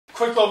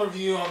quick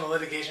overview on the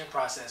litigation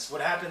process.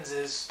 What happens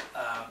is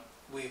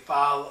we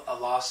file a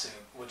lawsuit,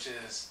 which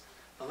is,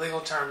 the legal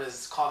term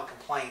is called a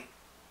complaint.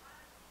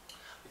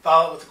 We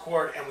file it with the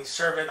court and we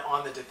serve it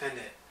on the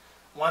defendant.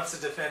 Once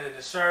the defendant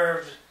is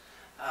served,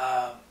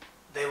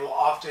 they will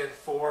often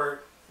forward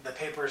the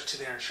papers to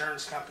their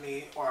insurance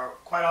company, or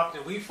quite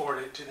often we forward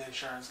it to the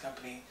insurance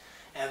company,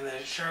 and the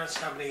insurance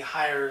company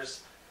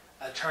hires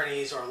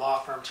attorneys or law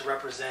firm to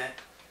represent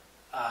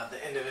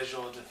the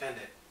individual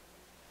defendant.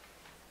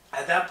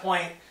 At that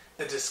point,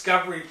 the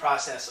discovery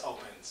process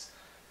opens.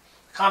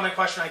 The common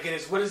question I get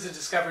is, what is the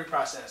discovery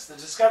process? The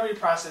discovery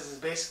process is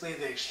basically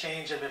the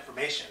exchange of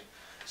information.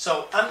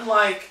 So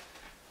unlike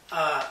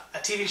a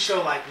TV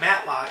show like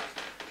Matlock,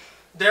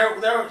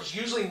 there's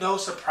usually no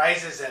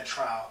surprises at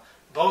trial.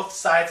 Both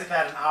sides have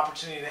had an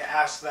opportunity to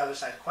ask the other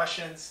side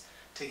questions,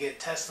 to get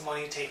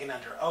testimony taken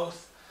under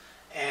oath,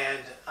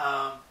 and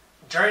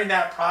during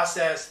that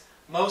process,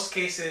 most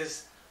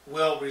cases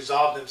will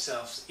resolve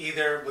themselves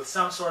either with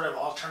some sort of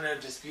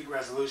alternative dispute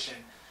resolution,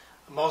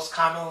 most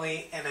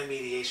commonly in a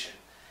mediation.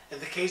 If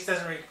the case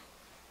doesn't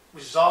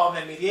resolve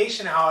in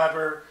mediation,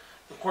 however,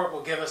 the court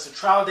will give us a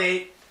trial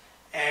date,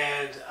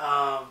 and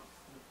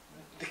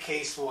the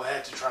case will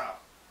head to trial.